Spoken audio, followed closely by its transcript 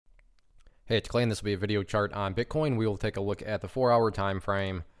Hey, it's Clay, and this will be a video chart on Bitcoin. We will take a look at the 4-hour time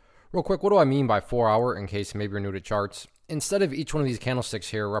frame. Real quick, what do I mean by 4-hour in case maybe you're new to charts? Instead of each one of these candlesticks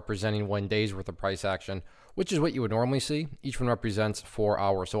here representing 1 day's worth of price action, which is what you would normally see, each one represents 4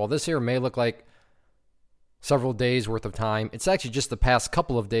 hours. So while this here may look like several days worth of time, it's actually just the past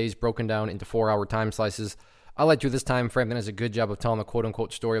couple of days broken down into 4-hour time slices. I like to this time frame that does a good job of telling the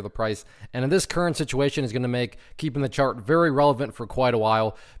quote-unquote story of the price. And in this current situation is going to make keeping the chart very relevant for quite a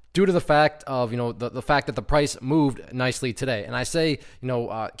while, due to the fact of, the fact that the price moved nicely today. And I say,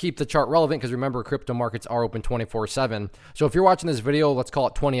 keep the chart relevant because remember, crypto markets are open 24/7. So if you're watching this video, let's call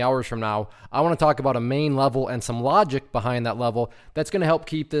it 20 hours from now, I want to talk about a main level and some logic behind that level that's going to help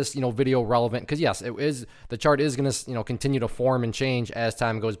keep this, video relevant. Because yes, the chart is going to, continue to form and change as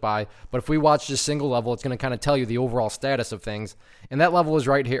time goes by. But if we watch this single level, it's going to kind of tell you the overall status of things. And that level is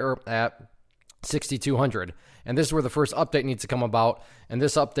right here at 6,200. And this is where the first update needs to come about. And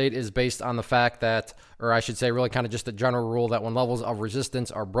this update is based on the fact that, or I should say really kind of just a general rule that when levels of resistance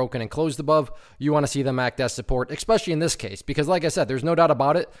are broken and closed above, you want to see them act as support, especially in this case. Because like I said, there's no doubt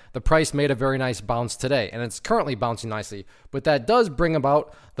about it, the price made a very nice bounce today, and it's currently bouncing nicely. But that does bring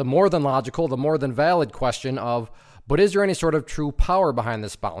about the more than logical, the more than valid question of, but is there any sort of true power behind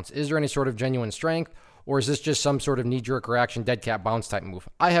this bounce? Is there any sort of genuine strength? Or is this just some sort of knee-jerk reaction, dead cat bounce type move?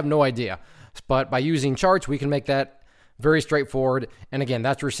 I have no idea. But by using charts, we can make that very straightforward. And again,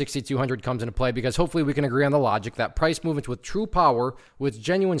 that's where 6,200 comes into play, because hopefully we can agree on the logic that price movements with true power, with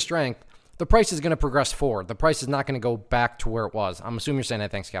genuine strength, the price is going to progress forward. The price is not going to go back to where it was. I'm assuming you're saying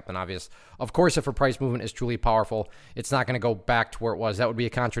that. Thanks, Captain Obvious. Of course, if a price movement is truly powerful, it's not going to go back to where it was. That would be a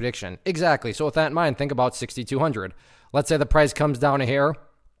contradiction. Exactly. So with that in mind, think about 6,200. Let's say the price comes down a hair,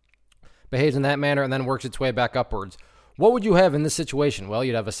 behaves in that manner, and then works its way back upwards. What would you have in this situation? Well,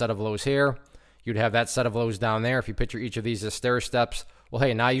 you'd have a set of lows here. You'd have that set of lows down there. If you picture each of these as stair steps, well,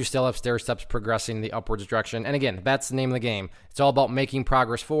 hey, now you still have stair steps progressing in the upwards direction. And again, that's the name of the game. It's all about making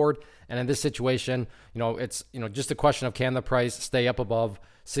progress forward. And in this situation, it's just a question of, can the price stay up above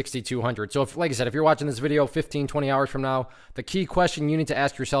 6,200? So if, like I said, if you're watching this video 15, 20 hours from now, the key question you need to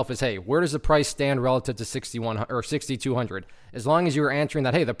ask yourself is, hey, where does the price stand relative to 6,200? As long as you're answering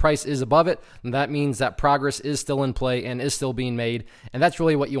that, hey, the price is above it, then that means that progress is still in play and is still being made. And that's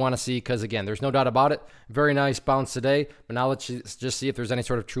really what you want to see, because again, there's no doubt about it. Very nice bounce today, but now let's just see if there's any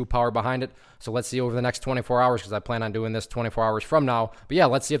sort of true power behind it. So let's see over the next 24 hours, because I plan on doing this 24 hours from now. But yeah,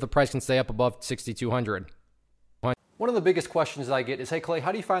 let's see if the price can stay up above 6,200. One of the biggest questions that I get is, hey Clay,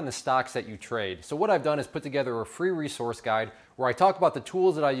 how do you find the stocks that you trade? So what I've done is put together a free resource guide where I talk about the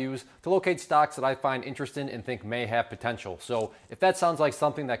tools that I use to locate stocks that I find interesting and think may have potential. So if that sounds like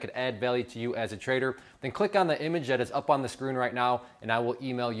something that could add value to you as a trader, then click on the image that is up on the screen right now and I will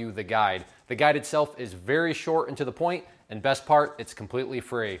email you the guide. The guide itself is very short and to the point, and best part, it's completely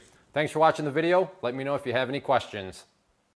free. Thanks for watching the video. Let me know if you have any questions.